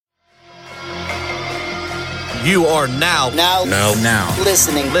You are now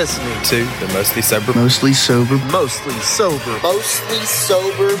listening to the Mostly Sober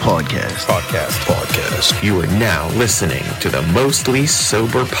podcast. You are now listening to the Mostly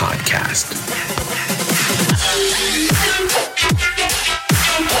Sober podcast.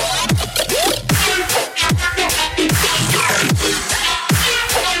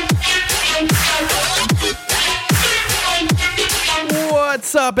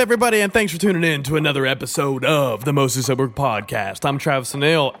 What's up, everybody, and thanks for tuning in to another episode of the Mostly Sober podcast. I'm Travis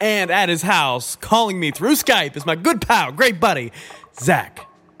O'Neill, and at his house, calling me through Skype, is my good pal, great buddy, Zach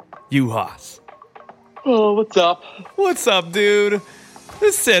Uhas. Oh, what's up? What's up, dude?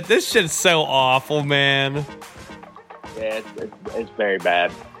 This shit's so awful, man. Yeah, it's very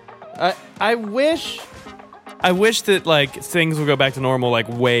bad. I wish that, like, things would go back to normal, like,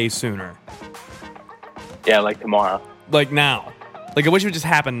 way sooner. Yeah, like tomorrow. Like, now. Like, I wish it would just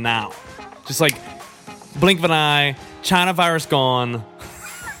happen now. Just, like, blink of an eye, China virus gone.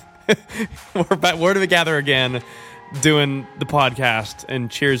 We're together again, doing the podcast and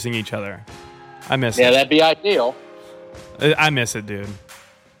cheersing each other. I miss it. Yeah, that'd be ideal. I miss it, dude.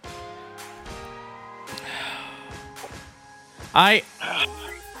 I'm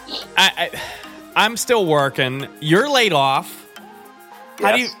still working. You're laid off.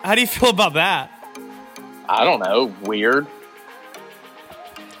 Yes. How do you feel about that? I don't know. Weird.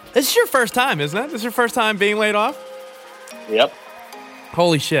 This is your first time, isn't it? This is your first time being laid off? Yep.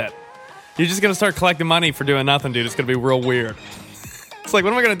 Holy shit. You're just going to start collecting money for doing nothing, dude. It's going to be real weird. It's like,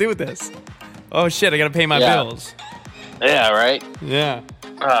 what am I going to do with this? Oh, shit, I got to pay my bills. Yeah, right? Yeah.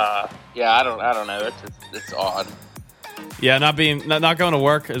 Yeah, I don't know. It's odd. Yeah, not going to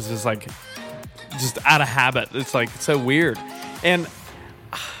work is just like, just out of habit. It's like, it's so weird. And,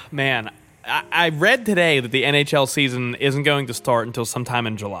 man, I read today that the NHL season isn't going to start until sometime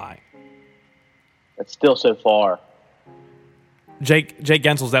in July. It's still so far. Jake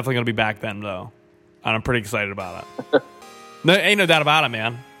Gensel's definitely going to be back then, though. And I'm pretty excited about it. No, ain't no doubt about it,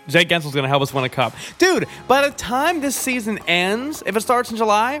 man. Jake Gensel's going to help us win a cup. Dude, by the time this season ends, if it starts in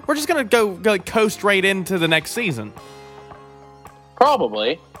July, we're just going to go coast right into the next season.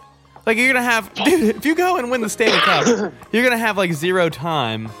 Probably. Like, you're going to have... Dude, if you go and win the Stanley Cup, you're going to have, like, zero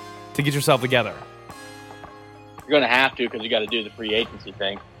time to get yourself together. You're going to have to because you got to do the free agency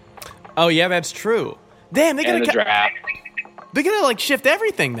thing. Oh, yeah, that's true. Damn, they're And the draft. They're going to, like, shift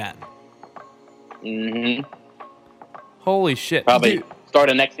everything then. Mm-hmm. Holy shit. Probably. Dude. Start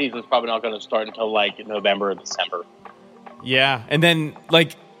of next season is probably not going to start until, like, November or December. Yeah, and then,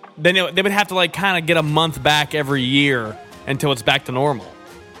 like, they would have to, like, kind of get a month back every year until it's back to normal.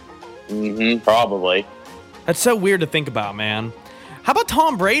 Mm-hmm, probably. That's so weird to think about, man. How about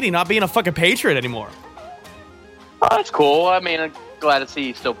Tom Brady not being a fucking Patriot anymore? Oh, that's cool. I mean, I'm glad to see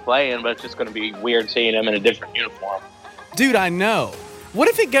he's still playing, but it's just going to be weird seeing him in a different uniform. Dude, I know. What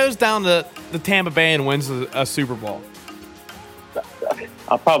if it goes down to the Tampa Bay and wins a Super Bowl?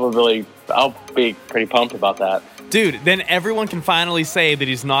 I'll be pretty pumped about that. Dude, then everyone can finally say that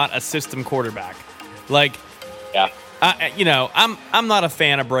he's not a system quarterback. Like, yeah. I'm not a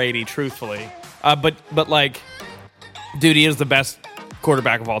fan of Brady, truthfully. But like, dude, he is the best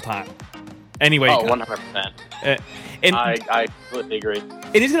quarterback of all time. Anyway. Oh, 100%. And I completely agree.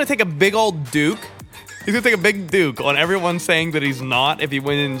 And he's going to take a big old Duke. He's going to take a big Duke on everyone saying that he's not if he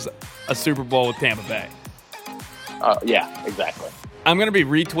wins a Super Bowl with Tampa Bay. Yeah, exactly. I'm going to be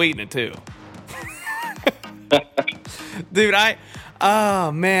retweeting it, too. Dude, I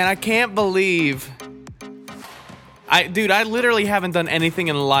can't believe... I literally haven't done anything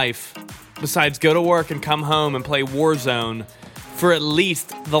in life besides go to work and come home and play Warzone for at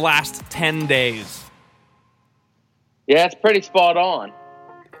least the last 10 days. Yeah, it's pretty spot on.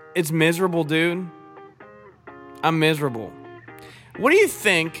 It's miserable, dude. I'm miserable. What do you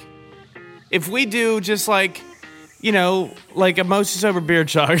think if we do just like, like a Mostly Sober beer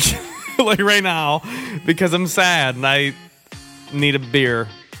chug, like right now, because I'm sad and I need a beer.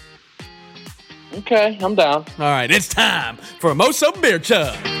 Okay, I'm down. All right, it's time for a Mostly Sober beer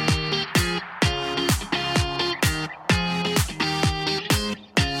chug.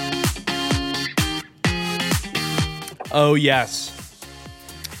 Oh, yes.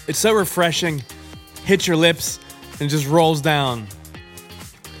 It's so refreshing. Hits your lips and just rolls down.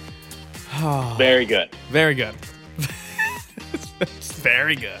 Oh, very good. Very good. It's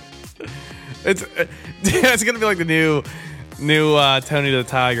very good. It's going to be like the new Tony the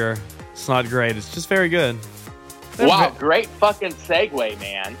Tiger. It's not great. It's just very good. Wow, great fucking segue,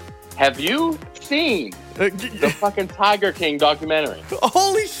 man. Have you seen The fucking Tiger King documentary.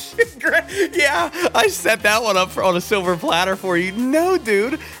 Holy shit, Greg. Yeah, I set that one up on a silver platter for you. No,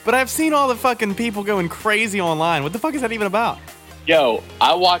 dude. But I've seen all the fucking people going crazy online. What the fuck is that even about? Yo,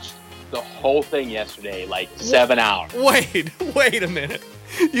 I watched the whole thing yesterday, like 7 hours. Wait a minute.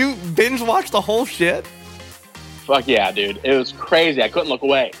 You binge watched the whole shit? Fuck yeah, dude. It was crazy. I couldn't look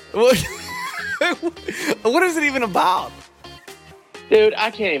away. What is it even about? Dude,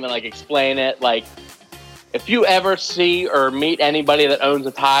 I can't even, like, explain it. Like, if you ever see or meet anybody that owns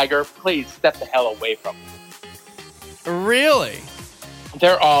a tiger, please step the hell away from them. Really?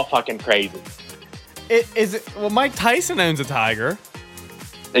 They're all fucking crazy. Well, Mike Tyson owns a tiger.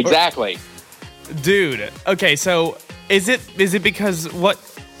 Exactly. Dude, okay, so is it because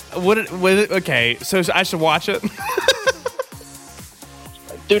okay, so I should watch it?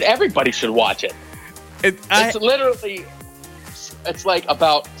 Dude, everybody should watch it. It's literally, it's like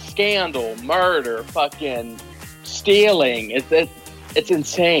about scandal, murder, fucking stealing. It's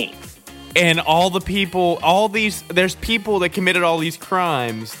insane. And there's people that committed all these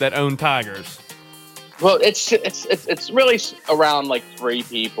crimes that own tigers. Well, it's really around like 3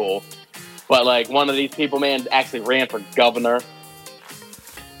 people, but like one of these people, man, actually ran for governor.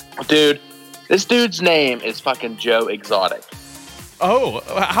 Dude, this dude's name is fucking Joe Exotic. Oh,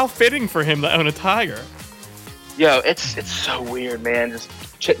 how fitting for him to own a tiger. Yo, it's so weird, man.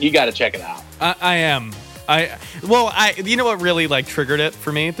 You got to check it out. I am. You know what really like triggered it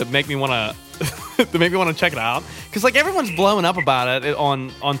for me to make me want to check it out? Because like everyone's blowing up about it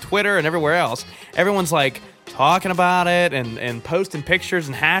on Twitter and everywhere else. Everyone's like talking about it and posting pictures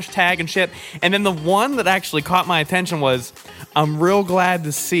and hashtag and shit. And then the one that actually caught my attention was, I'm real glad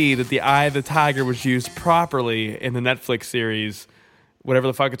to see that the eye of the tiger was used properly in the Netflix series, whatever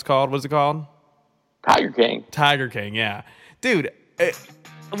the fuck it's called. What's it called? Tiger King. Tiger King, yeah. Dude,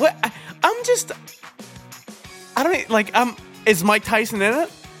 what? I don't like, is Mike Tyson in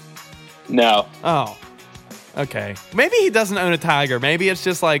it? No. Oh, okay. Maybe he doesn't own a tiger. Maybe it's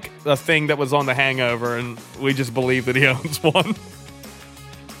just like a thing that was on The Hangover and we just believe that he owns one.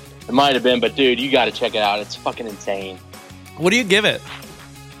 It might have been, but dude, you got to check it out. It's fucking insane. What do you give it?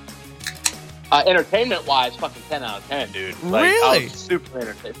 Entertainment-wise, fucking 10 out of 10, dude. Like, really? I was super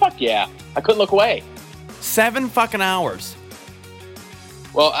entertained. Fuck yeah. I couldn't look away. 7 fucking hours.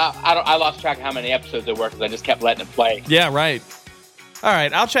 Well, I lost track of how many episodes there were because I just kept letting it play. Yeah, right. All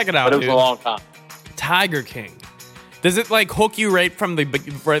right, I'll check it out, but it was dude. a long time. Tiger King. Does it like hook you right from the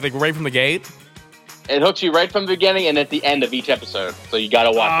gate? It hooks you right from the beginning and at the end of each episode. So you got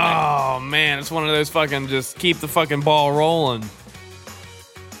to watch it. Oh, man. It's one of those fucking just keep the fucking ball rolling.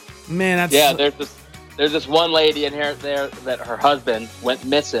 Man, that's... Yeah, there's this one lady in here there that her husband went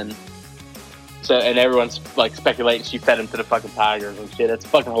missing. So, and everyone's like speculating she fed him to the fucking tigers and shit. It's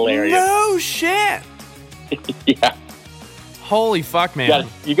fucking hilarious. No shit. Yeah. Holy fuck, man.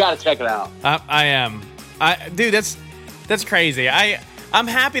 You gotta check it out. I am. Dude, that's crazy. I'm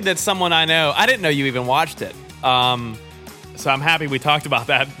happy that someone I know, I didn't know you even watched it. So I'm happy we talked about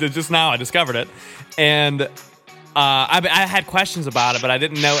that. Just now I discovered it. And I had questions about it, but I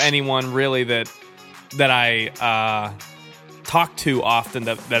didn't know anyone really that I talk to often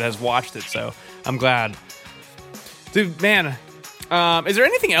that has watched it. So I'm glad. Dude, man, is there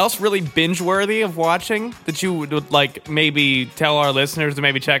anything else really binge-worthy of watching that you would like maybe tell our listeners to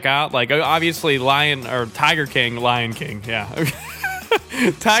maybe check out? Like, obviously, Tiger King, yeah.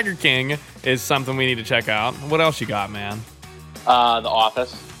 Tiger King is something we need to check out. What else you got, man? The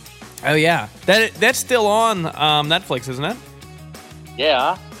Office. Oh, yeah. That's still on Netflix, isn't it?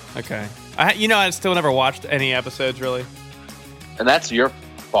 Yeah. Okay. I still never watched any episodes, really. And that's your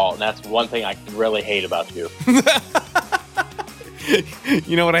fault, and that's one thing I really hate about you.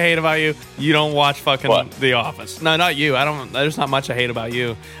 You know what I hate about you? You don't watch fucking What? The Office. No, not you. There's not much I hate about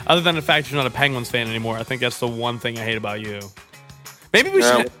you. Other than the fact you're not a Penguins fan anymore. I think that's the one thing I hate about you. Maybe we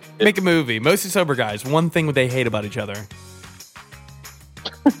should make a movie. Mostly Sober Guys. One thing they hate about each other.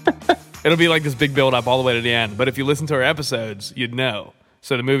 It'll be like this big build-up all the way to the end. But if you listen to our episodes, you'd know.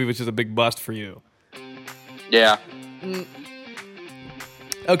 So the movie was just a big bust for you. Yeah.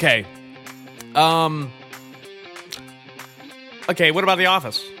 Okay. Okay, what about The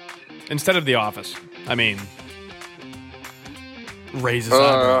Office? Instead of The Office. I mean, raises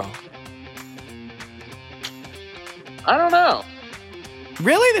eyebrow. I don't know.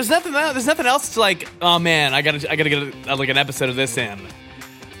 Really? There's nothing else to like, oh man, I gotta get like an episode of this in.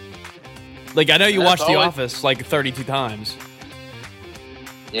 Like, I know you watched The Office like 32 times.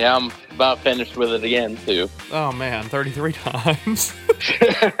 Yeah, I'm about finished with it again, too. Oh, man, 33 times.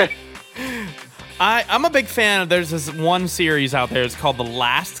 I'm a big fan of, there's this one series out there, it's called The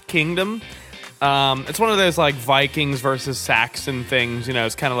Last Kingdom. It's one of those like Vikings versus Saxon things. You know,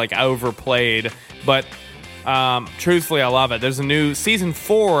 it's kind of like overplayed, but truthfully, I love it. There's a new season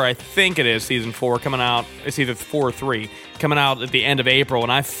 4, I think it is season 4 coming out. It's either 4 or 3 coming out at the end of April,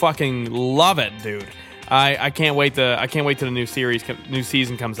 and I fucking love it, dude. I can't wait till the new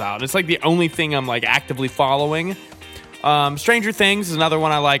season comes out. And it's like the only thing I'm like actively following. Stranger Things is another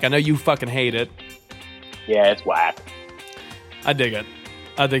one I like. I know you fucking hate it. Yeah, it's whack. I dig it.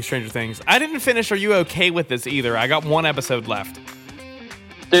 I dig Stranger Things. I didn't finish Are You Okay With This either. I got 1 episode left.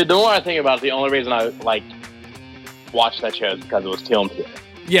 Dude, the more I think about it, the only reason I like watched that show is because it was filmed here.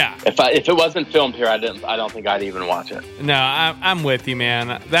 Yeah. If it wasn't filmed here, I don't think I'd even watch it. No, I'm with you,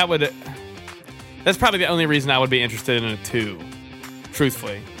 man. That's probably the only reason I would be interested in it too.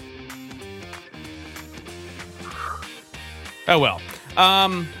 Truthfully. Oh well.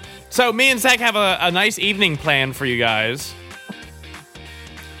 So me and Zach have a nice evening plan for you guys.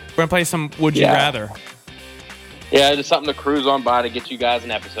 We're gonna play some Would You Rather. Yeah, just something to cruise on by to get you guys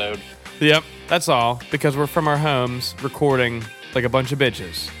an episode. Yep, that's all. Because we're from our homes recording like a bunch of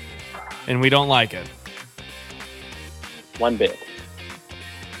bitches. And we don't like it. One bit.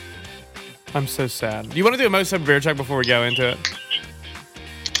 I'm so sad. Do you want to do a most sober beer check before we go into it?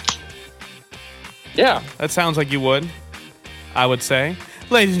 Yeah. That sounds like you would. I would say.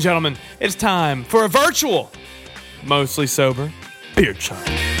 Ladies and gentlemen, it's time for a virtual, mostly sober beer check.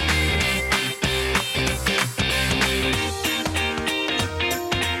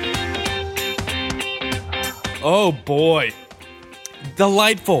 Oh boy.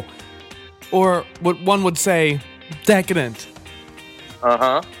 Delightful. Or what one would say, decadent.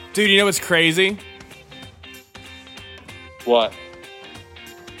 Uh-huh. Dude, you know what's crazy? What?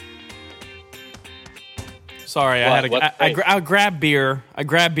 Sorry, I grabbed beer. I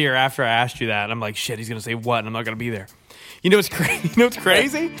grabbed beer after I asked you that. I'm like, shit, he's gonna say what? And I'm not gonna be there. You know what's crazy? You know what's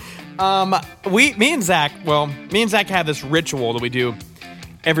crazy? Me and Zach have this ritual that we do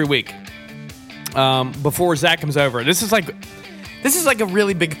every week. Before Zach comes over. This is like a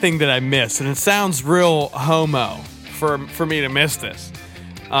really big thing that I miss, and it sounds real homo for me to miss this.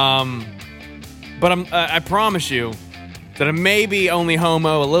 But I promise you that I may be only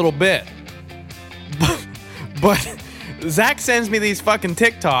homo a little bit. But Zach sends me these fucking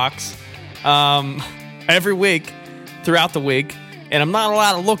TikToks every week, throughout the week, and I'm not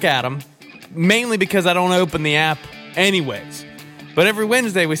allowed to look at them, mainly because I don't open the app anyways. But every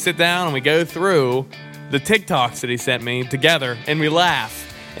Wednesday we sit down and we go through the TikToks that he sent me together, and we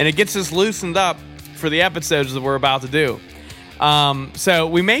laugh, and it gets us loosened up for the episodes that we're about to do. So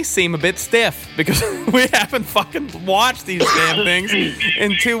we may seem a bit stiff because we haven't fucking watched these damn things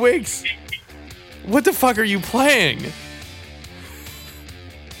in 2 weeks. What the fuck are you playing?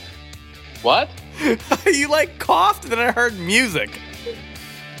 What? You like coughed and then I heard music.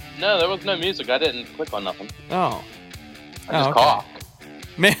 No, there was no music. I didn't click on nothing. Oh. I just coughed.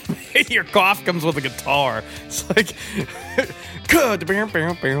 Man, your cough comes with a guitar. It's like, good.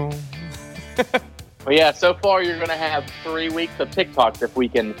 Well, yeah, so far you're going to have 3 weeks of TikToks if we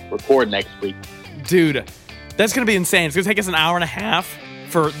can record next week. Dude, that's going to be insane. It's going to take us an hour and a half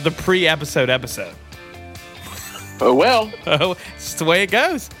for the pre-episode episode. Oh, well. Oh, it's the way it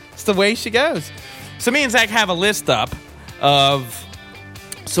goes. It's the way she goes. So me and Zach have a list up of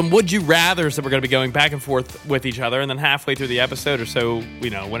some would you rathers that we're going to be going back and forth with each other, and then halfway through the episode or so,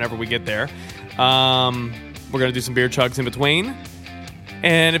 whenever we get there, we're going to do some beer chugs in between.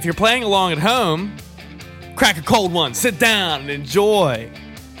 And if you're playing along at home, crack a cold one, sit down and enjoy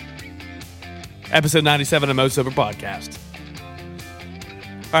episode 97 of Most Sober Podcast.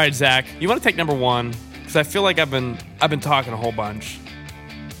 All right, Zach, you want to take number 1? Because I feel like I've been talking a whole bunch.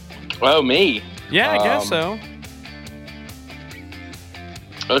 Oh, me? Yeah, I guess so.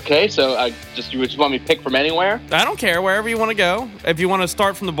 Okay, so you just want me to pick from anywhere? I don't care, wherever you want to go. If you want to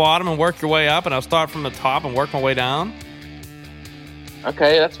start from the bottom and work your way up, and I'll start from the top and work my way down.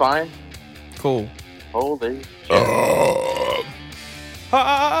 Okay, that's fine. Cool. Holy shit.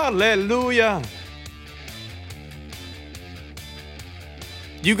 Hallelujah.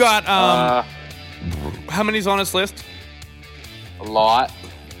 You got, how many's on this list? A lot.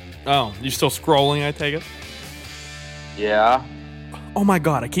 Oh, you still scrolling, I take it? Yeah. Oh my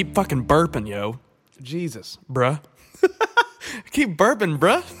God, I keep fucking burping, yo. Jesus, bruh. I keep burping,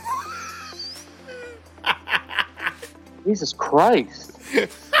 bruh. Jesus Christ.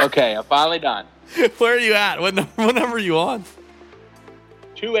 Okay, I'm finally done. Where are you at? What number are you on?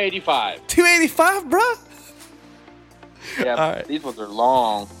 285. 285, bruh? Yeah, right. These ones are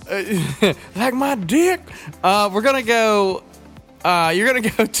long. Like my dick. We're gonna go. You're gonna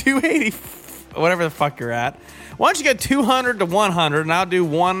go 280, whatever the fuck you're at. Why don't you go 200 to 100, and I'll do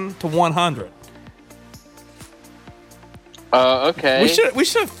 1 to 100. Okay. We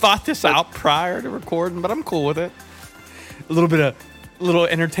should have thought this out prior to recording, but I'm cool with it. A little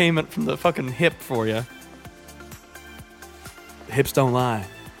entertainment from the fucking hip for you. Hips don't lie,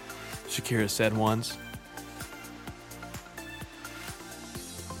 Shakira said once.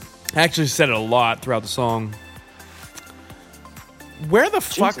 I actually said it a lot throughout the song. Where the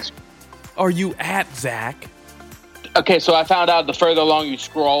fuck are you at, Zach? Okay, so I found out the further along you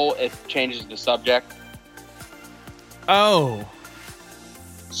scroll, it changes the subject. Oh.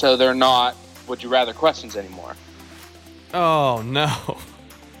 So they're not would you rather questions anymore. Oh, no.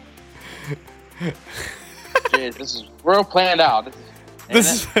 Jeez, this is real planned out.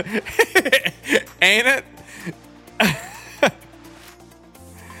 This is ain't it?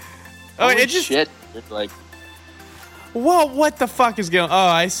 Holy shit. It's like, whoa, what the fuck is going on? Oh,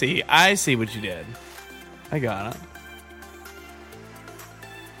 I see what you did. I got it.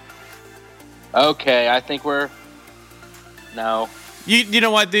 Okay, I think no. You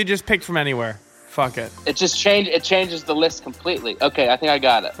know what, dude? Just pick from anywhere. Fuck it. It changes the list completely. Okay, I think I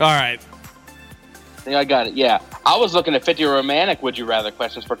got it. All right. I think I got it, yeah. I was looking at 50 romantic would you rather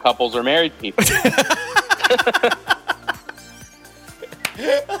questions for couples or married people.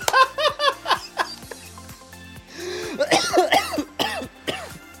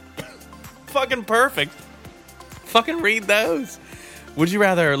 Fucking perfect. Fucking read those. Would you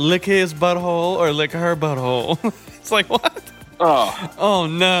rather lick his butthole or lick her butthole? It's like, what? Oh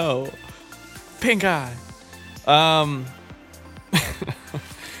no. Pink eye. All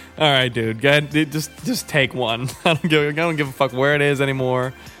right, dude. Go ahead, dude, just take one. I don't give a fuck where it is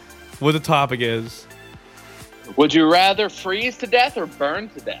anymore. What the topic is. Would you rather freeze to death or burn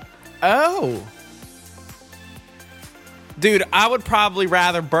to death? Oh. Dude, I would probably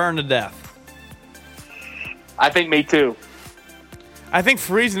rather burn to death. I think me too. I think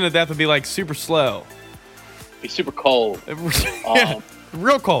freezing to death would be like super slow. Be super cold. Yeah,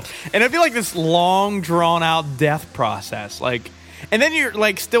 real cold. And it'd be like this long, drawn out death process. Like, and then you're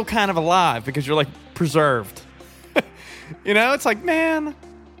like still kind of alive because you're like preserved. You know, it's like, man,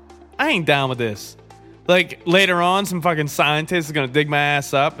 I ain't down with this. Like later on, some fucking scientist is gonna dig my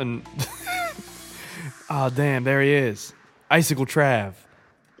ass up and oh damn, there he is. Icicle Trav.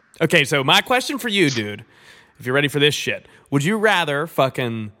 Okay, so my question for you, dude, if you're ready for this shit, would you rather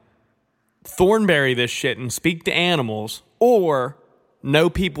fucking Thornberry this shit and speak to animals or know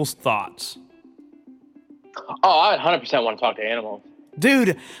people's thoughts? Oh, I 100% want to talk to animals.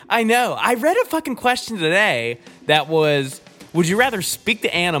 Dude, I know. I read a fucking question today that was, would you rather speak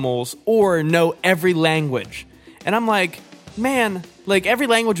to animals or know every language? And I'm like, man, like every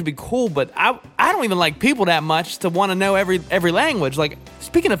language would be cool, but I don't even like people that much to want to know every language. Like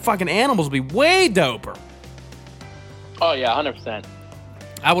speaking of fucking animals would be way doper. Oh yeah, 100%.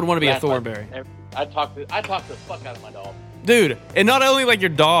 I would want to be a Thornberry. I talk the fuck out of my dog. Dude, and not only like your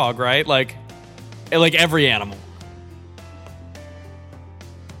dog, right? Like every animal.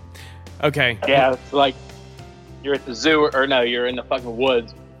 Okay. Yeah, it's like you're at the zoo or no, you're in the fucking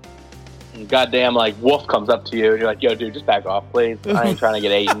woods. And goddamn, like wolf comes up to you and you're like, "Yo, dude, just back off, please. I ain't trying to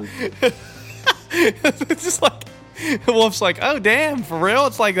get eaten." It's just like the wolf's like, "Oh damn, for real?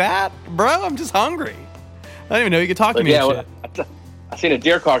 It's like that, bro. I'm just hungry. I didn't even know you could talk to me." Yeah, and shit. I seen a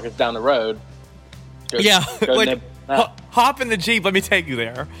deer carcass down the road. Go like hop in the Jeep. Let me take you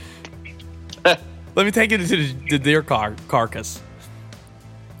there. Let me take you to the deer carcass.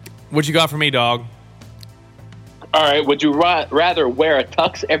 What you got for me, dog? All right. Would you rather wear a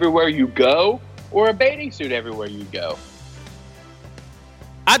tux everywhere you go or a bathing suit everywhere you go?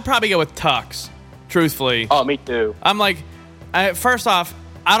 I'd probably go with tux, truthfully. Oh, me too. I'm like, first off,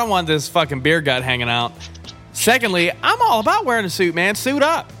 I don't want this fucking beer gut hanging out. Secondly, I'm all about wearing a suit, man. Suit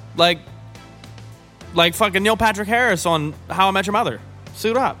up. Like fucking Neil Patrick Harris on How I Met Your Mother.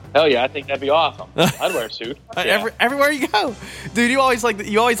 Suit up. Hell yeah, I think that'd be awesome. I'd wear a suit. Yeah. Everywhere you go, dude. You always like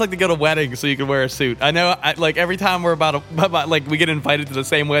to go to weddings so you can wear a suit. I know. Like every time we're about like we get invited to the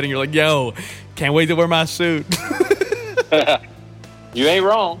same wedding, you're like, "Yo, can't wait to wear my suit." You ain't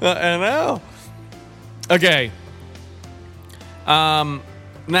wrong. I know. Okay.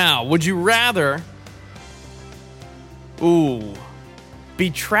 Now, would you rather? Be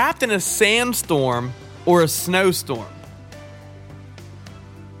trapped in a sandstorm or a snowstorm?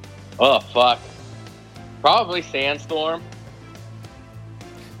 Oh, fuck. Probably sandstorm.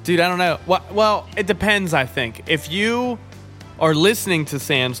 Dude, I don't know. Well, it depends, I think. If you are listening to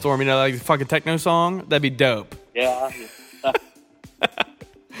Sandstorm, you know, like the fucking techno song, that'd be dope. Yeah.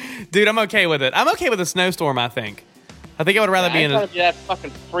 Dude, I'm okay with it. I'm okay with a snowstorm, I think. I think I would rather be in a... that fucking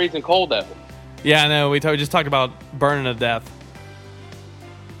freezing cold, though. Yeah, I know. We just talked about burning to death.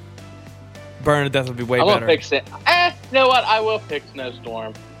 Burn to death would be way I'm better. gonna pick you know what? I will pick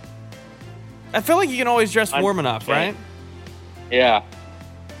Snowstorm. I feel like you can always dress warm enough, right? Yeah.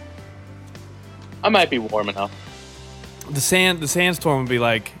 I might be warm enough. The sandstorm would be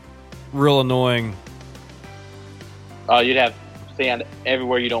like real annoying. Oh, you'd have sand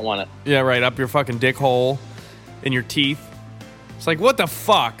everywhere you don't want it. Yeah, right, up your fucking dick hole, in your teeth. It's like, what the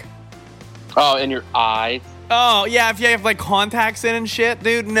fuck? Oh, in your eyes. Oh, yeah, if you have like contacts in and shit,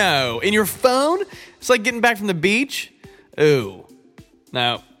 dude, no. In your phone? It's like getting back from the beach? Ooh.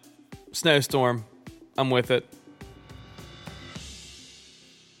 No. Snowstorm. I'm with it.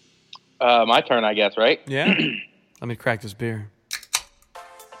 My turn, I guess, right? Yeah? Let me crack this beer.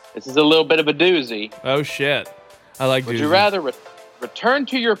 This is a little bit of a doozy. Oh, shit. I like Would doozies. you rather return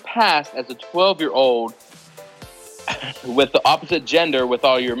to your past as a 12-year-old with the opposite gender with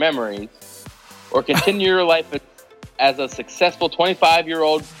all your memories, or continue your life as a successful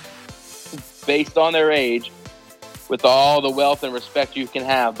 25-year-old based on their age with all the wealth and respect you can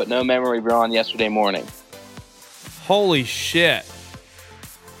have, but no memory beyond yesterday morning? Holy shit.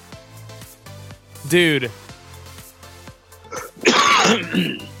 Dude.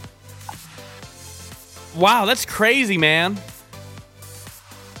 Wow, that's crazy, man.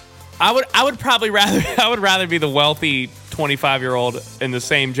 I would probably rather be the wealthy 25-year-old in the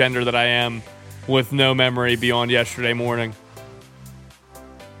same gender that I am with no memory beyond yesterday morning.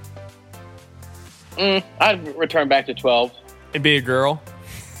 I'd return back to 12. It'd be a girl.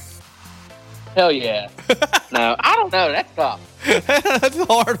 Hell yeah. No, I don't know. That's tough. That's a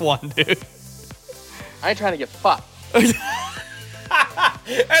hard one, dude. I ain't trying to get fucked. That's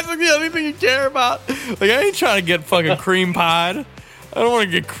like the only thing you care about. Like, I ain't trying to get fucking cream pied. I don't want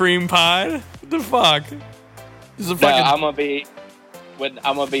to get cream pied. What the fuck? This is a fucking... I'm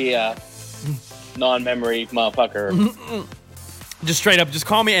gonna be a non-memory motherfucker. Just straight up, just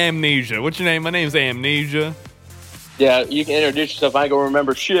call me Amnesia. What's your name? My name's Amnesia. Yeah, you can introduce yourself. I ain't gonna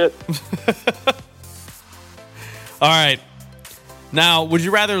remember shit. All right. Now, would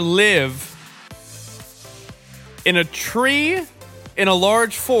you rather live in a tree in a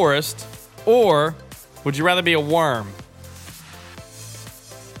large forest, or would you rather be a worm?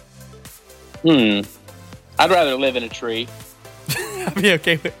 I'd rather live in a tree. I'd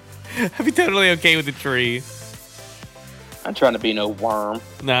be totally okay with the tree. I'm trying to be no worm.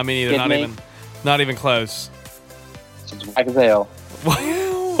 No, I mean, not even close. It's whack as hell.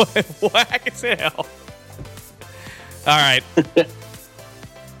 Whack as hell. All right.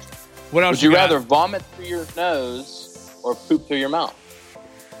 What else? Would you rather vomit through your nose or poop through your mouth?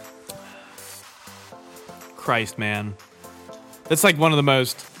 Christ, man. That's like one of the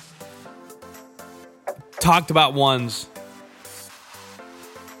most talked about ones.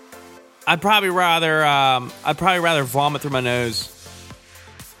 I'd probably rather vomit through my nose.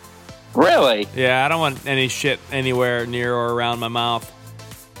 Really? Yeah, I don't want any shit anywhere near or around my mouth.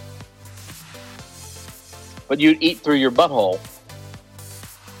 But you'd eat through your butthole.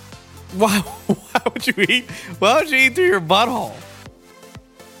 Why would you eat? Why would you eat through your butthole?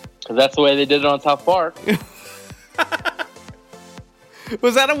 Because that's the way they did it on South Park.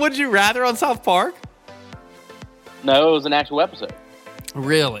 Was that a Would You Rather on South Park? No, it was an actual episode.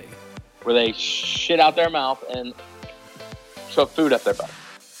 Really? Where they shit out their mouth and shove food up their butt.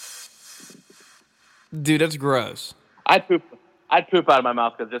 Dude, that's gross. I'd poop out of my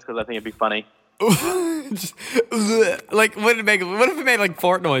mouth just because I think it'd be funny. Just, like, what if it made like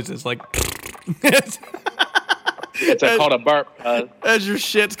fart noises? Like, It's called a burp. As your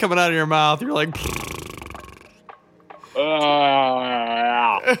shit's coming out of your mouth, you're like,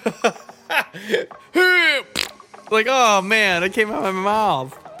 like, oh man, it came out of my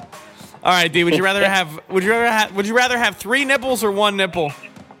mouth. All right, D, would you rather have 3 nipples or 1 nipple?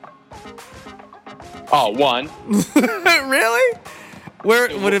 Oh, 1. Really?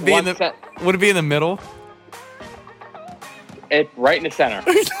 Where would it be would it be in the middle? Right in the center.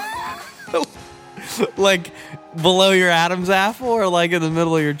 Like below your Adam's apple, or like in the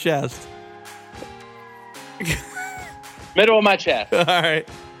middle of your chest? Middle of my chest. All right.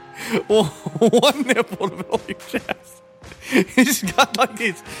 Well, 1 nipple in the middle of your chest. He's got like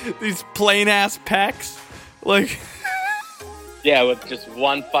these plain ass pecs, like. Yeah, with just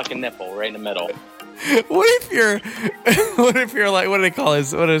 1 fucking nipple right in the middle. What if you're like, what do they call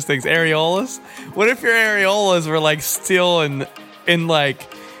this? What are those things? Areolas? What if your areolas were like still in like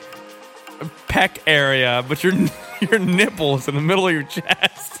pec area, but your nipples in the middle of your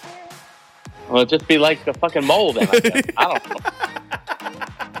chest? Well, it'd just be like the fucking mole then, I guess. I don't know.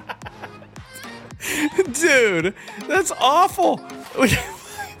 Dude, that's awful.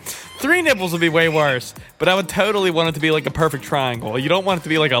 3 nipples would be way worse, but I would totally want it to be like a perfect triangle. You don't want it to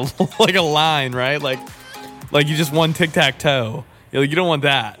be like a like a line, right? Like you just won tic-tac-toe. You don't want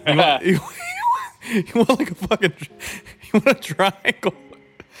that. You want like a fucking you want a triangle.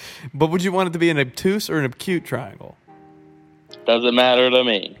 But would you want it to be an obtuse or an acute triangle? Doesn't matter to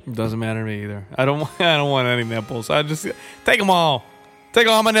me. Doesn't matter to me either. I don't want any nipples. I just take them all. Take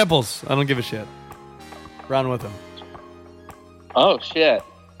all my nipples. I don't give a shit. Run with them. Oh shit.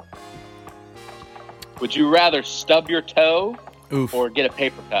 Would you rather stub your toe Oof. or get a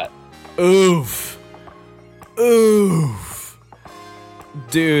paper cut? Oof.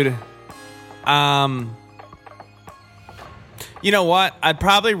 Dude. You know what? I'd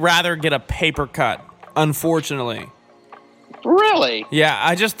probably rather get a paper cut, unfortunately. Really? Yeah,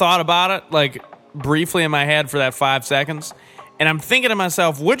 I just thought about it, like, briefly in my head for that 5 seconds, and I'm thinking to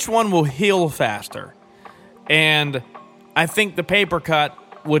myself, which one will heal faster? And I think the paper cut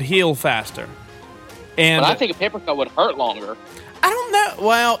would heal faster. And but I think a paper cut would hurt longer. I don't know.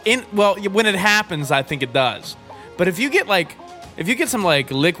 Well, when it happens, I think it does. But if you get some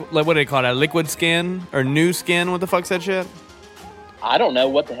like liquid, like, what do they call that? Liquid skin or new skin? What the fuck's that shit? I don't know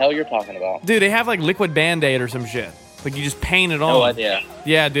what the hell you're talking about. Dude, they have like liquid Band-Aid or some shit. Like you just paint it on. No idea.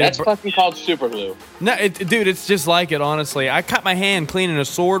 Yeah, dude. That's fucking called super glue. No, dude, it's just like it, honestly. I cut my hand cleaning a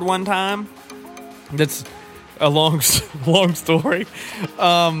sword one time. That's a long story.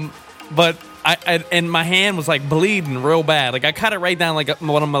 But and my hand was like bleeding real bad. Like I cut it right down like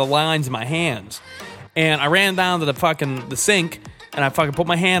one of the lines in my hands. And I ran down to the sink and I fucking put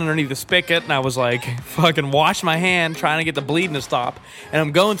my hand underneath the spigot and I was like fucking wash my hand trying to get the bleeding to stop. And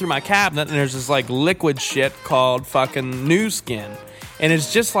I'm going through my cabinet and there's this like liquid shit called fucking new skin. And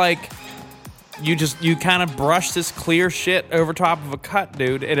it's just like you kind of brush this clear shit over top of a cut,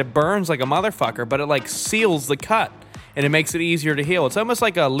 dude, and it burns like a motherfucker, but it like seals the cut and it makes it easier to heal. It's almost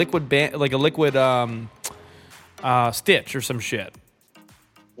like a liquid stitch or some shit.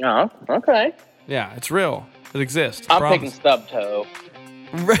 Oh, okay. Yeah, it's real. It exists. I'm picking stub toe.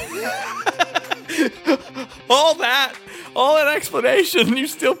 all that explanation, you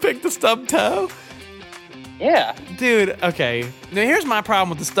still pick the stub toe? Yeah. Dude, okay. Now here's my problem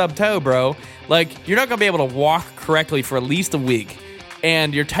with the stub toe, bro. Like, you're not going to be able to walk correctly for at least a week.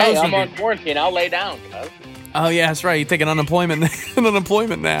 And your toes... Hey, I'm on quarantine. I'll lay down, cuz. Oh, yeah, that's right. You take an unemployment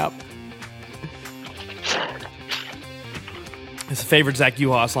nap. It's the favorite Zach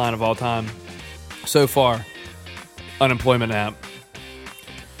Uhas line of all time. So far. Unemployment nap.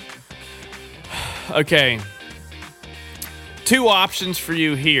 Okay. 2 options for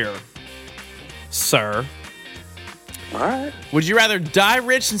you here, sir. All right. Would you rather die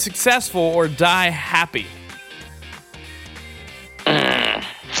rich and successful or die happy? Huh.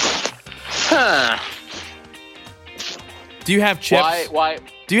 Do you have chips? Why?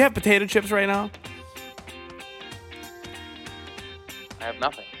 Do you have potato chips right now? I have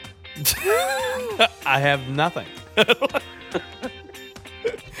nothing. I have nothing.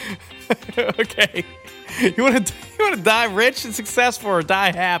 Okay. You want to die rich and successful or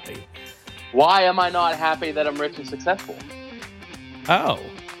die happy? Why am I not happy that I'm rich and successful? Oh.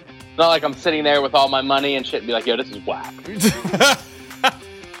 It's not like I'm sitting there with all my money and shit and be like, yo, this is whack. Dude,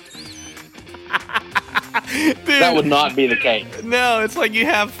 that would not be the case. No, it's like you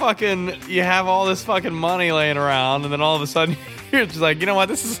have all this fucking money laying around, and then all of a sudden you're just like, you know what,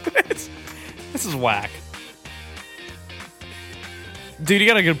 this is whack. Dude, you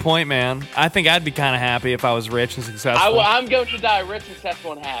got a good point, man. I think I'd be kind of happy if I was rich and successful. I'm going to die rich,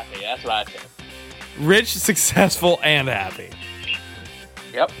 successful, and happy. That's what I think. Rich, successful, and happy.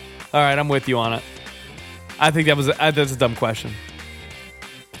 Yep. All right, I'm with you on it. I think that's a dumb question.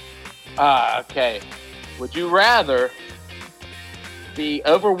 Okay. Would you rather be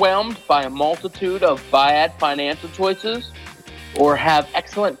overwhelmed by a multitude of bad financial choices or have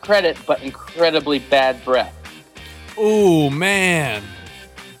excellent credit but incredibly bad breath? Ooh, man.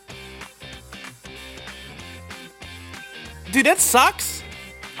 Dude, that sucks.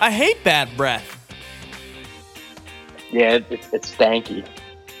 I hate bad breath. Yeah, it's stanky.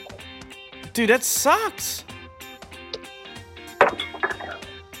 Dude, that sucks.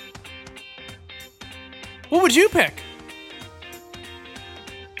 What would you pick?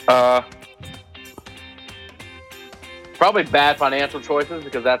 Probably bad financial choices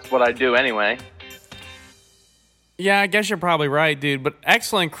because that's what I do anyway. Yeah, I guess you're probably right, dude. But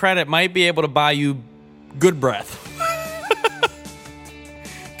excellent credit might be able to buy you good breath.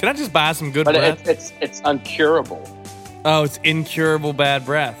 Can I just buy some good breath? But it's uncurable. Oh, it's incurable bad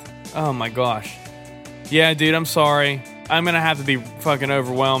breath. Oh my gosh. Yeah, dude, I'm sorry. I'm gonna have to be fucking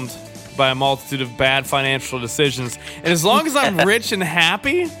overwhelmed by a multitude of bad financial decisions. And as long as I'm rich and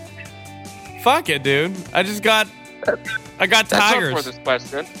happy, Fuck it, dude. I got That's tigers. not for this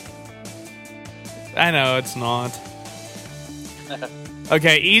question. I know it's not.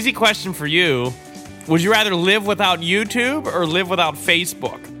 Okay, easy question for you. Would you rather live without YouTube or live without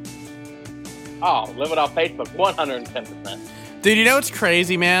Facebook? Oh, live without Facebook, 110%. Dude, you know what's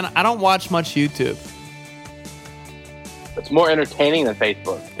crazy, man? I don't watch much YouTube. It's more entertaining than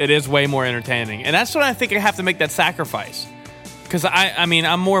Facebook. It is way more entertaining. And that's what I think I have to make that sacrifice. Because, I mean,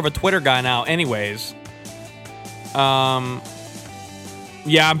 I'm more of a Twitter guy now anyways. Yeah,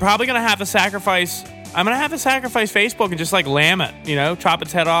 I'm probably going to have to sacrifice... I'm going to have to sacrifice Facebook and just, like, lamb it, you know? Chop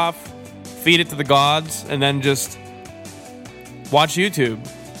its head off, feed it to the gods, and then just watch YouTube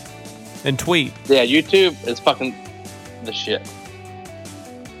and tweet. Yeah, YouTube is fucking the shit.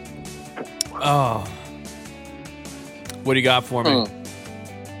 Oh. What do you got for me?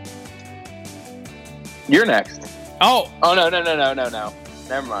 You're next. Oh, no.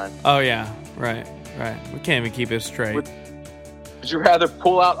 Never mind. Oh, yeah. Right. We can't even keep this straight. Would you rather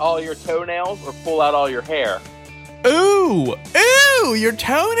pull out all your toenails or pull out all your hair? Ooh, your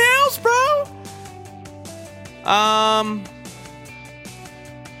toenails, bro?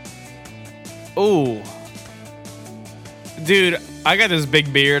 Ooh. Dude, I got this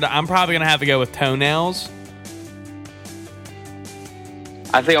big beard. I'm probably going to have to go with toenails.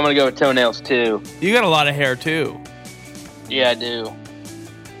 I think I'm going to go with toenails, too. You got a lot of hair, too. Yeah, I do.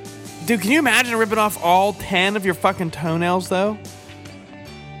 Dude, can you imagine ripping off all 10 of your fucking toenails, though?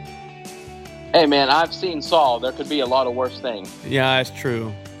 Hey, man, I've seen Saul. There could be a lot of worse things. Yeah, that's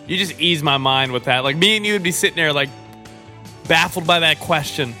true. You just ease my mind with that. Like, me and you would be sitting there, like, baffled by that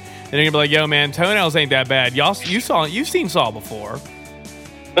question. And you're going to be like, yo, man, toenails ain't that bad. You've seen Saul before.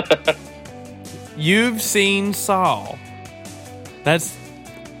 You've seen Saul. That's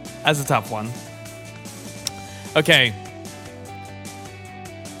a tough one. Okay.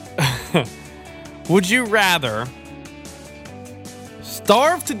 Would you rather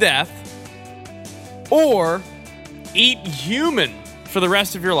starve to death or eat human for the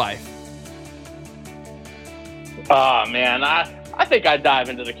rest of your life? Oh, man, I think I'd dive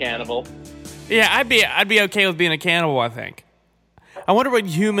into the cannibal. Yeah, I'd be okay with being a cannibal, I think. I wonder what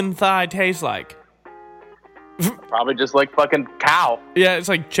human thigh tastes like. Probably just like fucking cow. Yeah, it's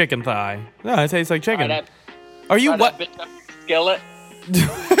like chicken thigh. No, it tastes like chicken. Are you what? Skillet.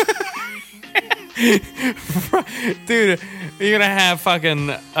 Dude, you're gonna have fucking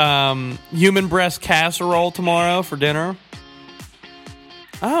human breast casserole tomorrow for dinner?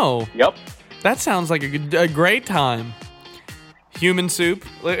 Oh. Yep. That sounds like a great time. Human soup?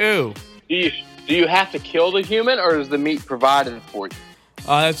 Ooh. Do you have to kill the human, or is the meat provided for you?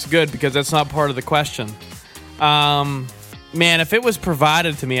 Oh, that's good, because that's not part of the question. Man, if it was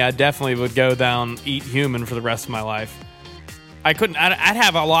provided to me, I definitely would go down eat human for the rest of my life. I'd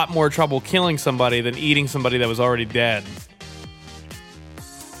have a lot more trouble killing somebody than eating somebody that was already dead.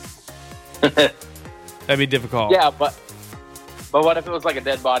 That'd be difficult. Yeah, but what if it was like a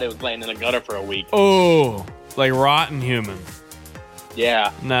dead body that was laying in a gutter for a week? Oh, like rotten human.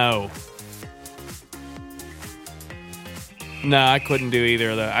 Yeah. No, I couldn't do either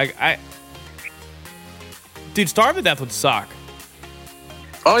of that. Dude, starve to death would suck.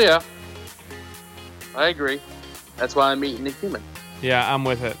 Oh, yeah. I agree. That's why I'm eating the human. Yeah, I'm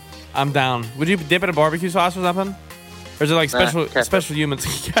with it. I'm down. Would you dip it in barbecue sauce or something? Or is it like special human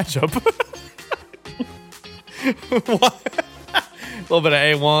ketchup? What? A little bit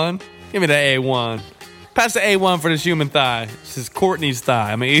of A1. Give me the A1. Pass the A1 for this human thigh. This is Courtney's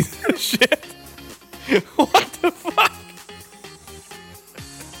thigh. I'm gonna eat this shit. What the fuck?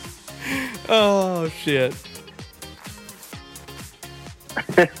 Oh, shit.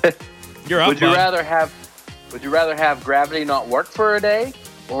 You're up, Would you rather have gravity not work for a day,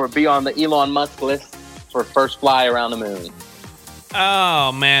 or be on the Elon Musk list for first fly around the moon?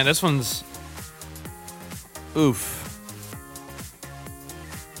 Oh, man, this one's... Oof.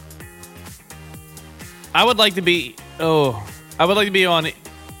 I would like to be on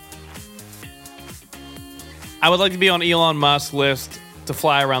Elon Musk's list to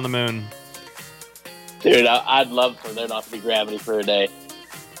fly around the moon. Dude, I'd love for there not to be gravity for a day.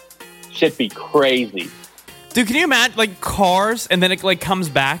 Shit'd be crazy. Dude, can you imagine, like, cars, and then it, like, comes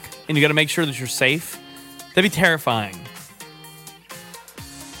back, and you gotta make sure that you're safe? That'd be terrifying.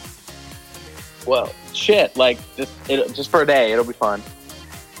 Well, shit, like, just for a day, it'll be fun.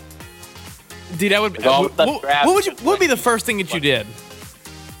 Dude, that would... What would be the first thing that you did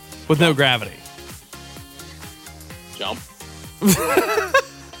with no gravity? Jump.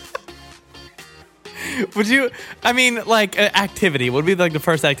 Would you... I mean, like, activity. What would be, like, the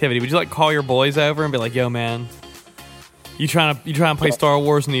first activity? Would you, like, call your boys over and be like, yo, man, you trying to play Star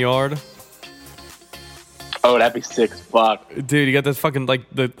Wars in the yard? Oh, that'd be sick as fuck. Dude, you got this fucking, like,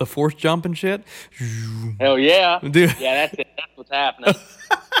 the force jump and shit? Hell yeah. Dude. Yeah, that's it. That's what's happening.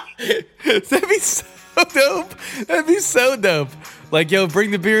 That'd be so dope. That'd be so dope. Like, yo,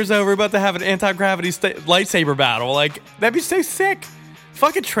 bring the beers over. We're about to have an anti-gravity lightsaber battle. Like, that'd be so sick.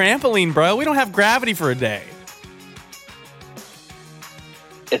 Fucking trampoline, bro. We don't have gravity for a day.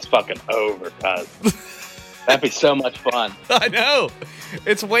 It's fucking over, cuz. That'd be so much fun. I know.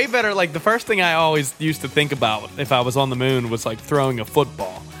 It's way better. Like, the first thing I always used to think about if I was on the moon was, like, throwing a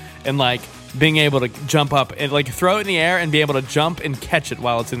football. And, like, being able to jump up and, like, throw it in the air and be able to jump and catch it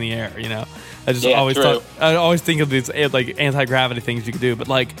while it's in the air, you know? I just always thought, I always think of these, like, anti-gravity things you could do. But,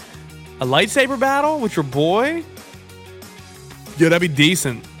 like, a lightsaber battle with your boy? Yeah, that'd be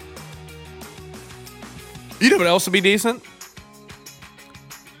decent. You know what else would be decent?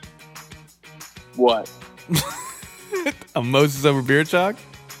 What? A Moses over beer chug?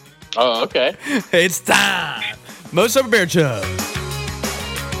 Oh, okay. It's time. Moses over beer chug.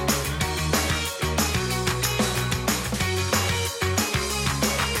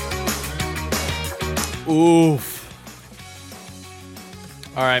 Oof.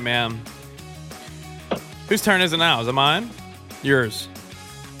 All right, man. Whose turn is it now? Is it mine? Yours.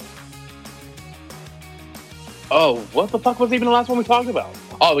 Oh, what the fuck was even the last one we talked about?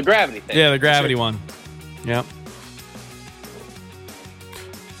 Oh, the gravity thing. Yeah, the gravity one. Yep.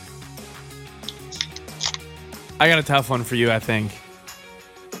 I got a tough one for you, I think.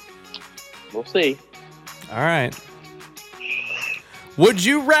 We'll see. All right. Would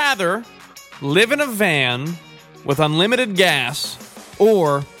you rather live in a van with unlimited gas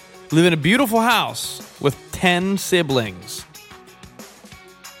or live in a beautiful house with 10 siblings?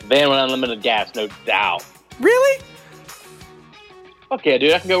 Van with unlimited gas, no doubt. Really? Fuck yeah,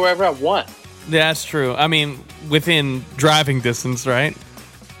 dude. I can go wherever I want. Yeah, that's true. I mean, within driving distance, right?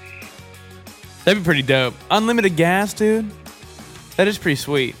 That'd be pretty dope. Unlimited gas, dude. That is pretty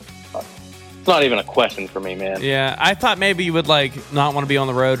sweet. It's not even a question for me, man. Yeah, I thought maybe you would, like, not want to be on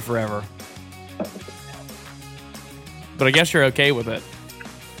the road forever. But I guess you're okay with it.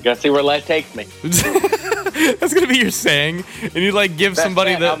 Gotta see where life takes me. That's gonna be your saying, and you like give Best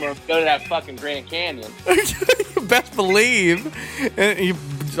somebody bet, that. I'm gonna go to that fucking Grand Canyon. You best believe, and you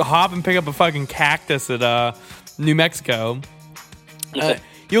hop and pick up a fucking cactus at New Mexico.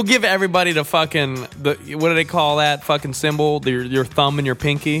 You'll give everybody the fucking what do they call that fucking symbol? Your thumb and your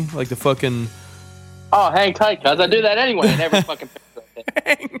pinky, like the fucking. Oh, hang tight, cuz I do that anyway. I never fucking.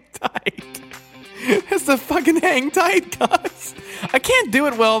 Hang tight. It's the fucking hang tight, cuz. I can't do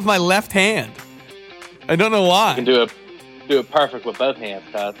it well with my left hand. I don't know why. You can do it perfect with both hands,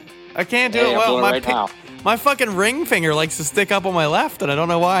 cuz. I can't do it well. My fucking ring finger likes to stick up on my left, and I don't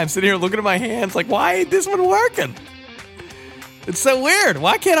know why. I'm sitting here looking at my hands like, why ain't this one working? It's so weird.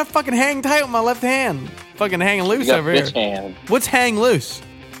 Why can't I fucking hang tight with my left hand? Fucking hanging loose over here. Hand. What's hang loose?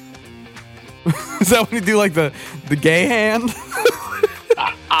 Is that when you do like the gay hand?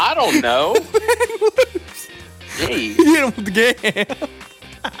 I don't know. Jeez. You know, with the gay hand.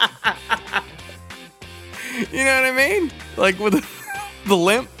 You know what I mean? Like with the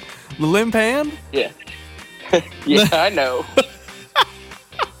limp hand? Yeah. Yeah, I know.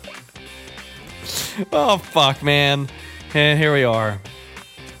 Oh, fuck, man. And here we are.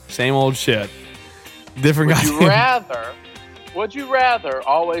 Same old shit. Different guy. Would you rather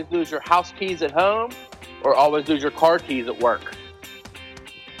always lose your house keys at home or always lose your car keys at work?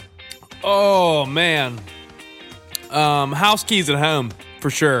 Oh, man. House keys at home, for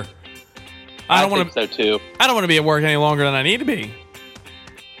sure. I think so too. I don't want to be at work any longer than I need to be.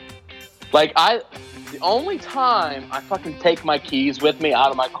 Like, the only time I fucking take my keys with me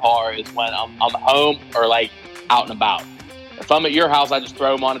out of my car is when I'm home or, like, out and about. If I'm at your house, I just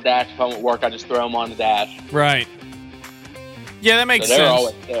throw them on the dash. If I'm at work, I just throw them on the dash. Right. Yeah, that makes sense. They're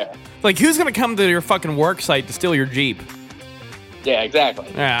always there. Like, who's going to come to your fucking work site to steal your Jeep? Yeah, exactly.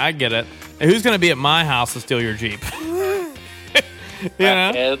 Yeah, I get it. And who's going to be at my house to steal your Jeep? You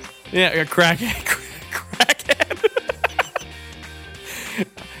know? Yeah, a crackhead.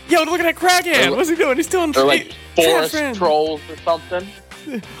 Yo, look at that crackhead. What's he doing? He's stealing Or like forest trolls or something.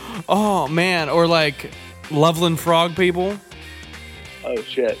 Oh, man. Or like Loveland Frog people. Oh,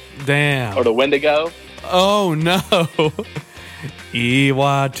 shit. Damn. Or the Wendigo. Oh, no.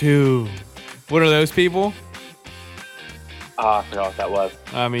 Iwatu. What are those people? Oh, I forgot what that was.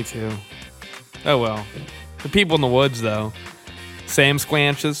 Me too. Oh, well. The people in the woods, though. Sam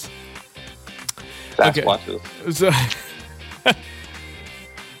Squanches. Sasquatches. Okay. So,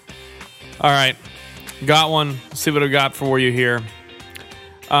 all right. Got one. Let's see what I got for you here.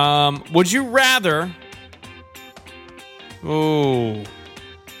 Would you rather...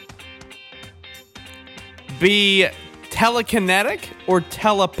 be telekinetic or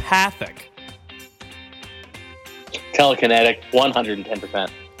telepathic? Telekinetic, 110%.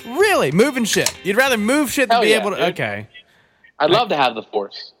 Really? Moving shit. You'd rather move shit than Hell be yeah, able to... dude. Okay. I'd love to have the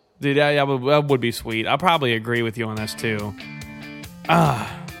Force. Dude, that would be sweet. I'll probably agree with you on this, too.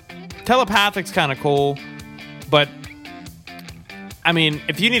 Telepathic's kind of cool, but... I mean,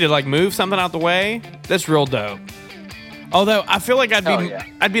 if you need to, like, move something out the way, that's real dope. Although, I feel like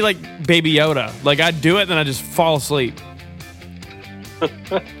I'd be like Baby Yoda. Like, I'd do it, then I'd just fall asleep.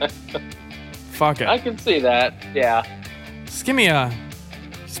 Fuck it. I can see that, yeah. Just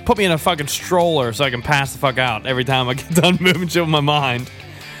put me in a fucking stroller so I can pass the fuck out every time I get done moving shit with my mind.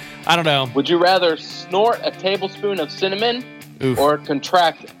 I don't know. Would you rather snort a tablespoon of cinnamon Oof. or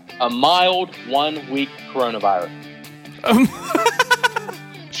contract a mild 1-week coronavirus?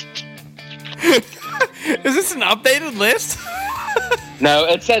 Is this an updated list? No,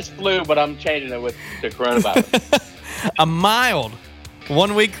 it says flu, but I'm changing it to coronavirus. A mild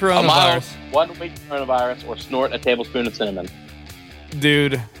 1-week coronavirus. A mild 1-week coronavirus or snort a tablespoon of cinnamon.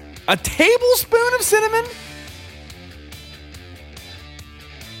 Dude, a tablespoon of cinnamon?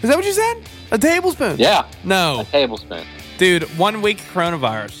 Is that what you said? A tablespoon? Yeah. No. A tablespoon. Dude, 1-week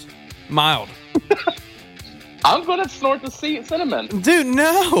coronavirus. Mild. I'm going to snort the cinnamon. Dude,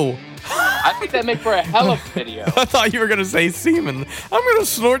 no. I think that make for a hell of a video. I thought you were going to say semen. I'm going to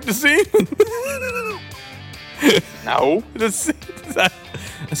snort the semen. No. That's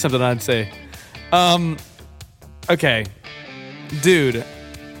something I'd say. Okay. Dude,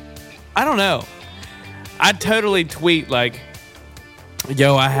 I don't know. I'd totally tweet like,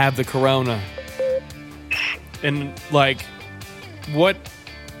 yo, I have the corona. And like, what?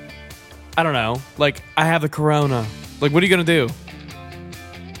 I don't know. Like, I have the corona. Like, what are you going to do?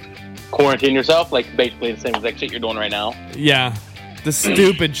 Quarantine yourself? Like, basically the same exact shit you're doing right now. Yeah. The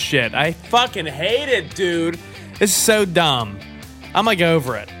stupid shit. I fucking hate it, dude. It's so dumb. I'm like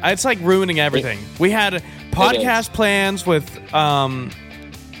over it. It's like ruining everything. We had podcast plans with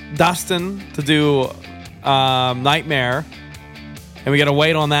Dustin to do Nightmare, and we got to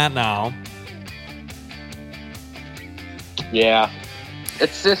wait on that now. Yeah.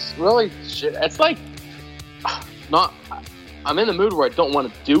 It's just really shit. It's like, I'm in the mood where I don't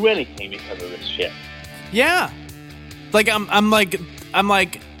want to do anything because of this shit. Yeah. Like, I'm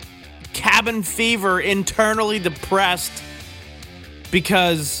like cabin fever, internally depressed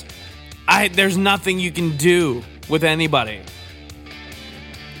because there's nothing you can do with anybody.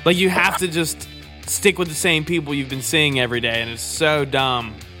 Like, you have to just stick with the same people you've been seeing every day, and it's so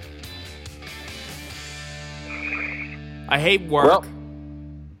dumb. I hate work. Well,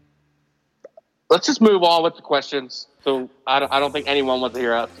 let's just move on with the questions. So I don't think anyone wants to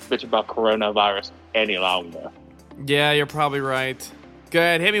hear us bitch about coronavirus any longer. Yeah, you're probably right.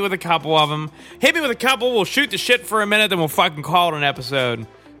 Good. Hit me with a couple of them. Hit me with a couple. We'll shoot the shit for a minute, then we'll fucking call it an episode.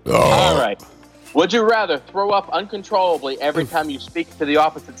 All right. Would you rather throw up uncontrollably every time you speak to the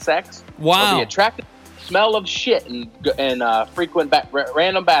opposite sex? Wow. Or be attracted to the smell of shit and frequent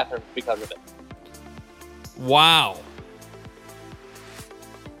random bathrooms because of it? Wow.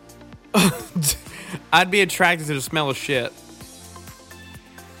 I'd be attracted to the smell of shit.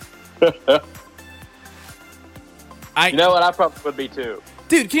 You know what? I probably would be too.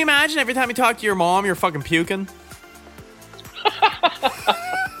 Dude, can you imagine every time you talk to your mom, you're fucking puking?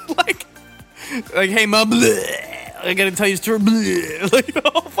 like, hey, mom, bleh, I gotta tell you a story, bleh, like the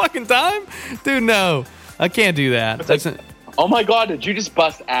whole fucking time? Dude, no. I can't do that. It's like, oh my god, did you just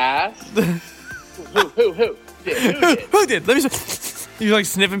bust ass? Who? Who did? Let me see. You're like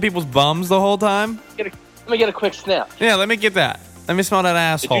sniffing people's bums the whole time? Let me get a quick sniff. Yeah, let me get that. Let me smell that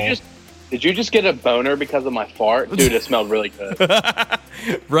asshole. Did you just get a boner because of my fart? Dude, it smelled really good.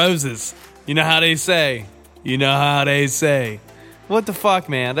 Roses. You know how they say. What the fuck,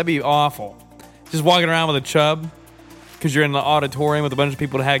 man? That'd be awful. Just walking around with a chub because you're in the auditorium with a bunch of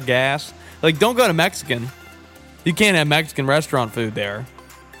people that had gas. Like, don't go to Mexican. You can't have Mexican restaurant food there.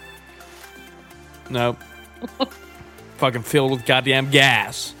 Nope. Fucking filled with goddamn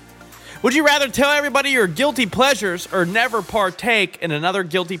gas. Would you rather tell everybody your guilty pleasures or never partake in another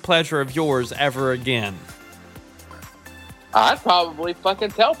guilty pleasure of yours ever again? I'd probably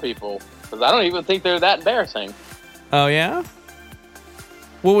fucking tell people because I don't even think they're that embarrassing. Oh, yeah?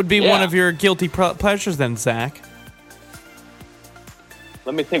 What would be one of your guilty pleasures then, Zach?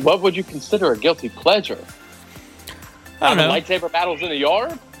 Let me think. What would you consider a guilty pleasure? I don't know. Lightsaber battles in the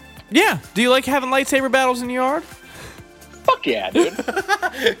yard? Yeah. Do you like having lightsaber battles in the yard? Fuck yeah, dude.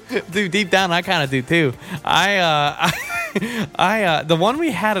 Dude, deep down, I kind of do too. The one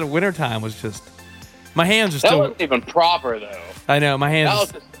we had at wintertime was just, my hands are still. That wasn't even proper though. I know, my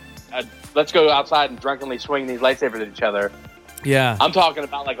hands. let's go outside and drunkenly swing these lightsabers at each other. Yeah. I'm talking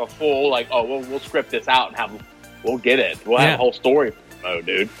about like a full, like, we'll script this out and we'll get it. We'll have a whole story mode,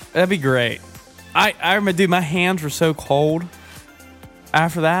 dude. That'd be great. I remember, dude, my hands were so cold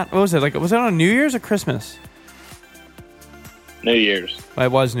after that. What was it? Like, was it on New Year's or Christmas? New Year's.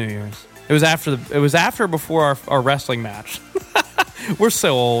 It was New Year's. It was after or before our wrestling match. We're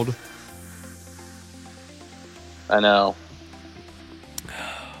so old. I know.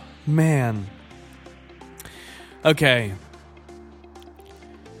 Man. Okay.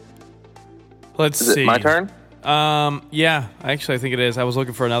 Let's see. Is it my turn? Yeah, actually, I think it is. I was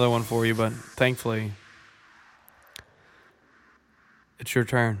looking for another one for you, but thankfully, it's your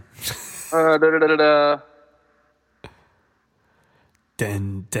turn. Would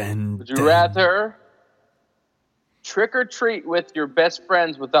you rather trick or treat with your best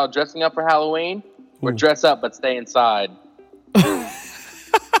friends without dressing up for Halloween, or dress up but stay inside?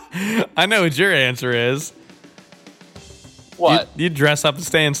 I know what your answer is. What? You dress up and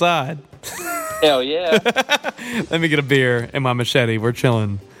stay inside. Hell yeah. Let me get a beer and my machete. We're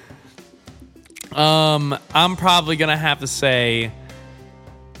chilling. I'm probably gonna have to say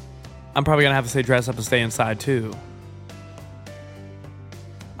dress up and stay inside too.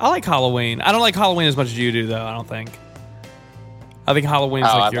 I like Halloween. I don't like Halloween as much as you do, though. I don't think. I think Halloween's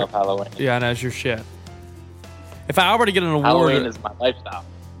like I love Halloween. Yeah, I know, it's your shit. If I were to get an award, Halloween is my lifestyle.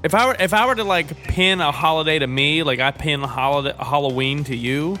 If I were to like pin a holiday to me, like I pin Halloween to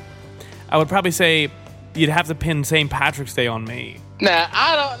you, I would probably say you'd have to pin St. Patrick's Day on me. Nah,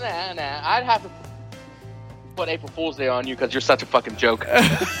 I don't. Nah. I'd have to put April Fool's Day on you because you're such a fucking joke.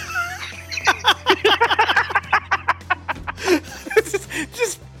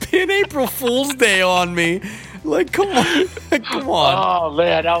 Just pin April Fool's Day on me. Like, come on. Come on. Oh,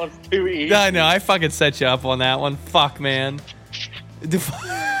 man, that was too easy. I know. I fucking set you up on that one. Fuck, man.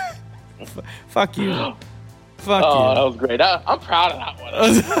 Fuck you. Fuck you. Oh, that was great. I'm proud of that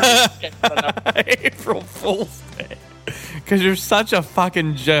one. April Fool's Day. Because you're such a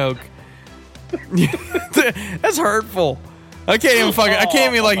fucking joke. That's hurtful. I can't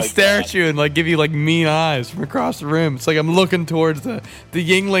even like stare at you and like give you like mean eyes from across the room. It's like I'm looking towards the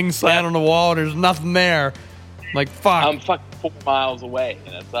Yingling sign on the wall. There's nothing there. Like, fuck. I'm fucking 4 miles away,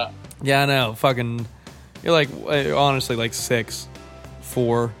 and that's up. Yeah, I know. Fucking, you're like honestly like 6,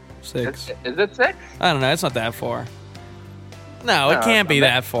 4, 6. Is it 6? I don't know. It's not that far. No, it can't be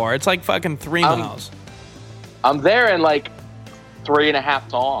that far. It's like fucking 3 miles. I'm there in like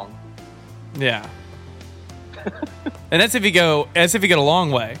 3.5 song. Yeah. And that's if you go a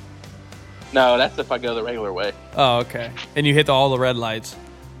long way. No, that's if I go the regular way. Oh, okay. And you hit all the red lights.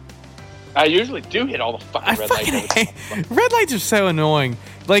 I usually do hit all the fucking red lights. Red lights are so annoying.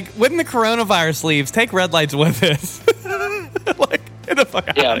 Like, when the coronavirus leaves, take red lights with us. Like, get the fuck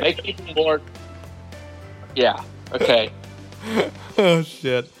out. Yeah, make people more. Yeah. Okay. Oh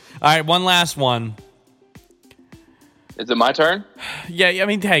shit. All right, one last one. Is it my turn? Yeah, I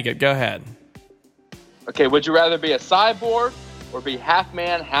mean, take it. Go ahead. Okay, would you rather be a cyborg or be half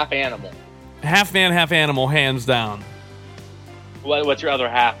man, half animal? Half man, half animal, hands down. What's your other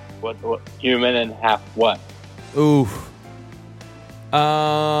half? What human and half what? Oof.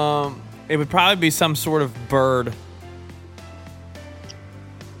 It would probably be some sort of bird.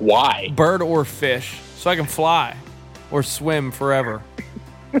 Why? Bird or fish, so I can fly or swim forever.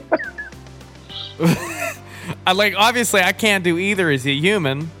 Obviously I can't do either as a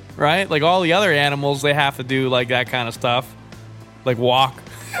human, right? Like all the other animals, they have to do like that kind of stuff, like walk.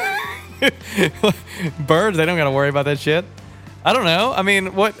 Birds, they don't got to worry about that shit. I don't know. I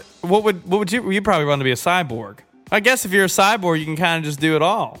mean, what would you probably want to be a cyborg? I guess if you're a cyborg, you can kind of just do it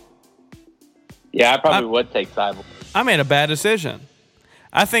all. Yeah, I probably would take cyborg. I made a bad decision.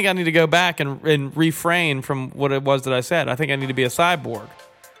 I think I need to go back and refrain from what it was that I said. I think I need to be a cyborg.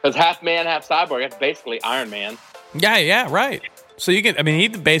 Because half man, half cyborg, that's basically Iron Man. Yeah, right. So you can, I mean, he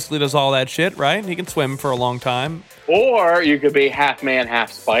basically does all that shit, right? He can swim for a long time. Or you could be half man,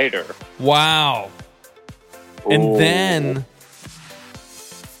 half spider. Wow. Ooh. And then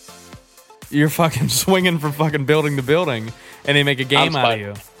you're fucking swinging from fucking building to building, and they make a game out of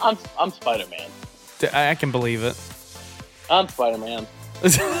you. I'm Spider-Man. I can believe it. I'm Spider-Man.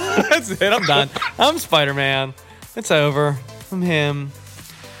 That's it. I'm done. I'm Spider-Man. It's over. I'm him.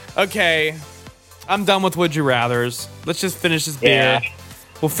 Okay. I'm done with Would You Rathers. Let's just finish this beer. Yeah.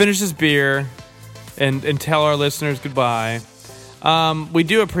 We'll finish this beer and tell our listeners goodbye. We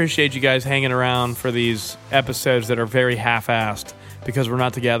do appreciate you guys hanging around for these episodes that are very half-assed because we're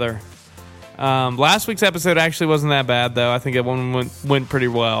not together. Last week's episode actually wasn't that bad, though. I think it went pretty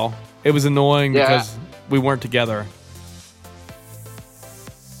well. It was annoying because we weren't together.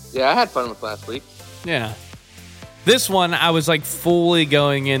 Yeah, I had fun with last week. Yeah. This one, I was like fully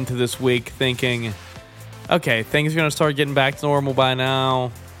going into this week thinking, okay, things are going to start getting back to normal by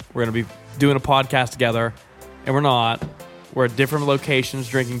now. We're going to be doing a podcast together. And we're not. We're at different locations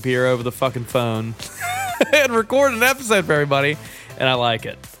drinking beer over the fucking phone and recording an episode for everybody. And I like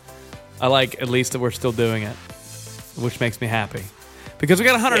it. I like at least that we're still doing it, which makes me happy. Because we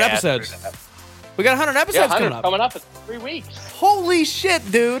got 100 episodes. We got 100 episodes coming up. Coming up in 3 weeks. Holy shit,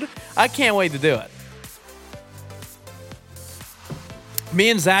 dude. I can't wait to do it. Me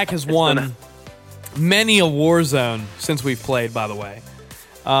and Zach has won many a Warzone since we've played, by the way.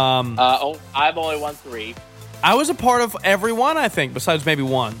 I've only won 3. I was a part of every one, I think, besides maybe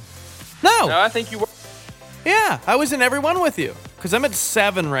one. No, I think you were. Yeah, I was in every one with you. Because I'm at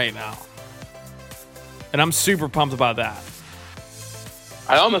 7 right now. And I'm super pumped about that.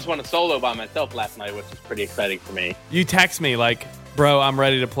 I almost won a solo by myself last night, which is pretty exciting for me. You text me like, bro, I'm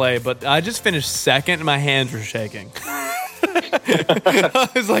ready to play, but I just finished 2nd and my hands were shaking. I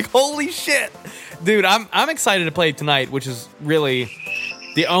was like, holy shit. Dude, I'm excited to play tonight, which is really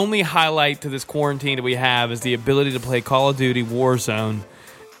the only highlight to this quarantine that we have is the ability to play Call of Duty Warzone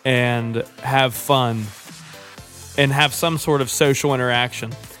and have fun and have some sort of social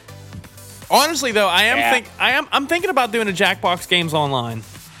interaction. Honestly, though, I'm thinking about doing a Jackbox Games Online.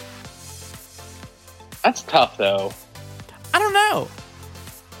 That's tough, though. I don't know.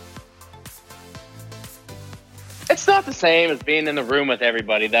 It's not the same as being in the room with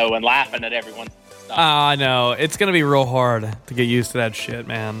everybody, though, and laughing at everyone's stuff. I know. It's going to be real hard to get used to that shit,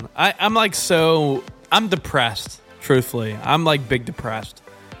 man. I'm depressed, truthfully. I'm like big depressed.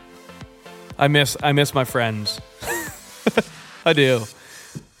 I miss my friends. I do.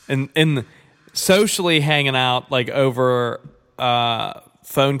 And socially hanging out like over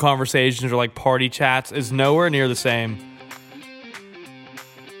phone conversations or like party chats is nowhere near the same.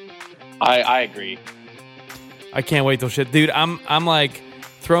 I agree. I can't wait till shit. Dude, I'm like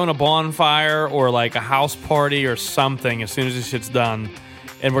throwing a bonfire or like a house party or something as soon as this shit's done.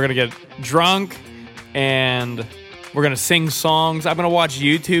 And we're going to get drunk and we're going to sing songs. I'm going to watch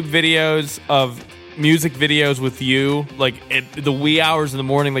YouTube videos of music videos with you like at the wee hours in the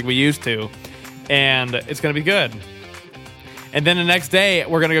morning like we used to. And it's going to be good. And then the next day,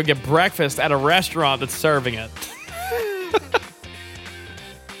 we're going to go get breakfast at a restaurant that's serving it.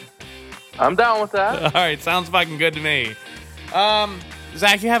 I'm down with that. All right, sounds fucking good to me.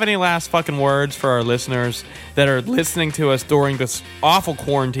 Zach, you have any last fucking words for our listeners that are listening to us during this awful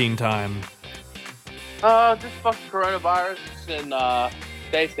quarantine time? Just fuck the coronavirus and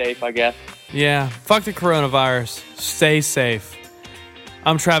stay safe, I guess. Yeah, fuck the coronavirus. Stay safe.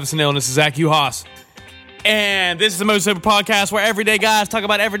 I'm Travis Neal, and this is Zach Uhas. And this is the Most Sober Podcast, where everyday guys talk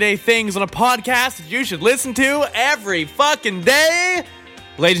about everyday things on a podcast that you should listen to every fucking day.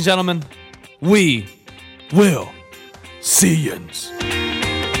 Ladies and gentlemen, we will see yous.